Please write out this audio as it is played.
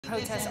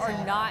protests are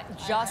not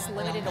just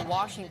limited to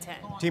Washington.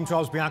 Team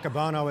 12's Bianca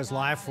Bono is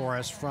live for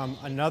us from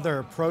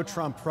another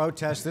pro-Trump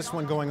protest, this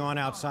one going on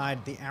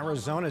outside the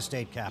Arizona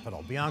state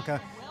capitol.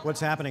 Bianca, what's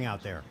happening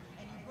out there?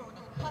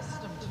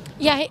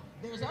 Yeah,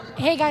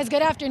 hey guys,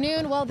 good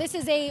afternoon. Well, this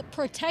is a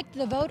Protect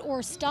the Vote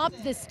or Stop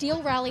the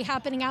Steal rally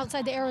happening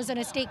outside the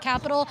Arizona state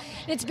capitol.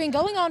 It's been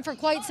going on for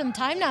quite some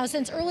time now,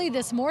 since early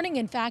this morning,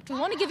 in fact. We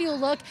want to give you a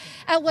look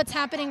at what's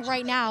happening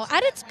right now.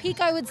 At its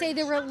peak, I would say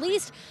there were at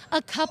least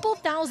a couple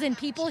thousand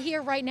people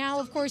here right now.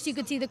 Of course, you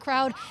could see the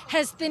crowd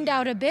has thinned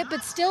out a bit,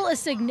 but still a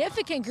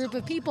significant group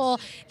of people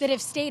that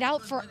have stayed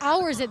out for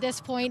hours at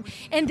this point.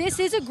 And this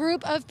is a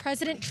group of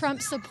President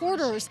Trump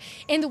supporters.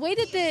 And the way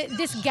that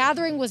this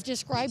gathering was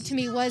described to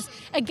me was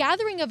a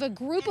gathering of a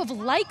group of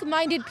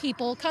like-minded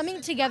people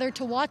coming together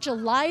to watch a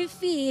live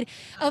feed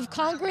of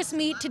Congress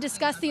meet to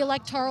discuss the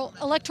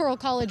electoral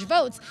college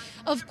votes.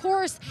 Of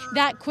course,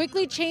 that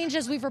quickly changed,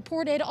 as we've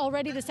reported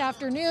already this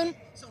afternoon,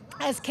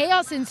 as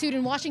chaos ensued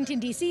in Washington,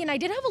 D.C. And I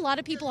did have a lot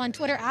of people on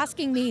Twitter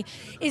asking me,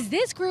 is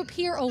this group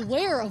here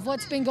aware of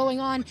what's been going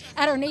on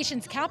at our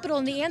nation's capital?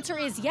 And the answer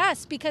is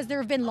yes, because there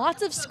have been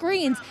lots of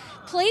screens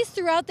placed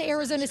throughout the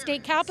Arizona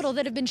state capitol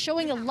that have been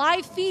showing a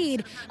live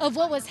feed of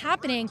what was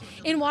happening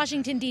in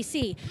Washington,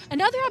 D.C.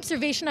 Another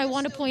observation I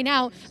want to point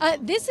out,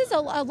 this is a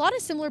lot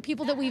of similar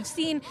people that we've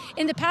seen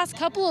in the past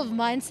couple of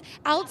months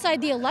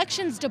outside the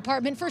elections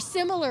department for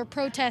similar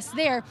protests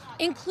there,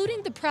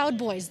 including the Proud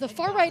Boys, the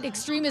far-right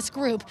extremist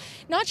group.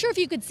 Not sure if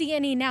you could see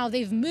any now.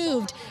 They've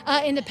moved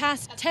in the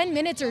past 10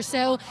 minutes or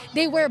so.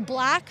 They wear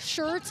black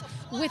shirts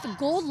with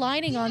gold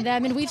lining on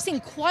them, and we've seen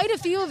quite a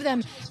few of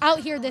them out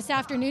here this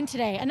afternoon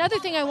today. Another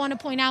thing I want to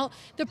point out,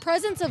 the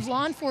presence of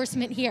law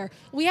enforcement here.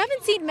 We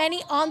haven't seen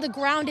many on the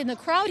ground in the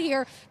crowd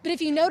here, but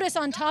if you notice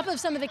on top of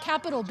some of the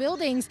Capitol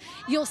buildings,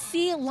 you'll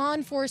see law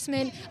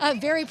enforcement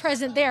very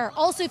present there.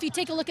 Also, if you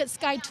take a look at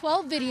Sky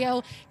 12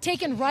 video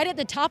taken right at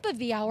the top of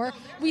the hour,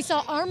 we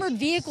saw armored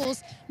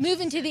vehicles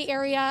move into the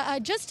area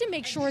just to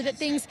make sure that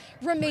things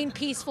remain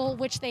peaceful,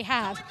 which they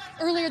have.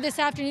 Earlier this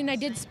afternoon, I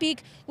did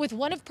speak with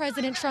one of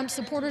President Trump's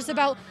supporters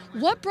about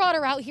what brought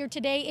her out here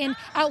today and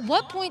at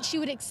what point she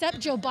would accept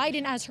Joe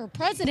Biden as her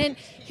president.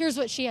 Here's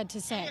what she had to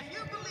say.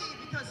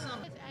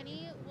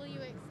 Will you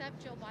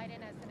accept Joe Biden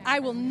as the next I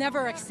will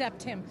never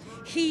accept him.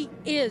 He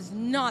is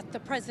not the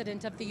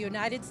president of the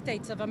United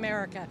States of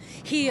America.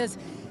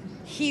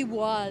 He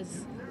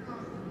was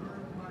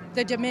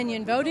the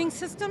Dominion voting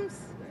systems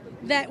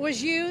that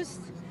was used.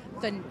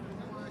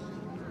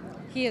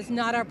 He is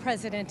not our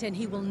president, and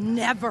he will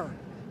never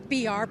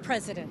be our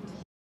president.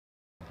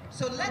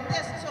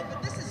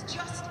 But this is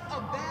just a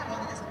battle,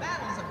 and this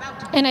battle is about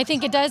to be. And I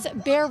think it does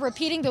bear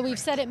repeating, though we've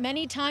said it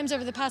many times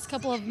over the past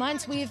couple of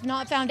months, we have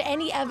not found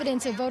any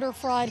evidence of voter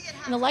fraud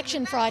and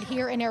election fraud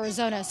here in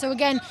Arizona. So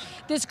again,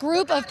 this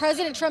group of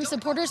President Trump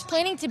supporters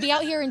planning to be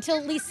out here until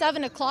at least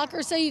 7 o'clock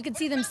or so. You can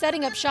see them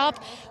setting up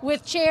shop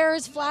with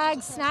chairs,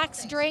 flags,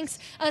 snacks, drinks.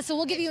 So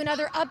we'll give you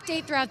another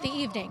update throughout the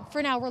evening.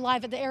 For now, we're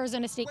live at the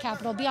Arizona State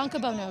Capitol. Bianca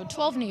Bono,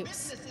 12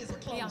 News.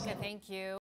 Bianca, thank you.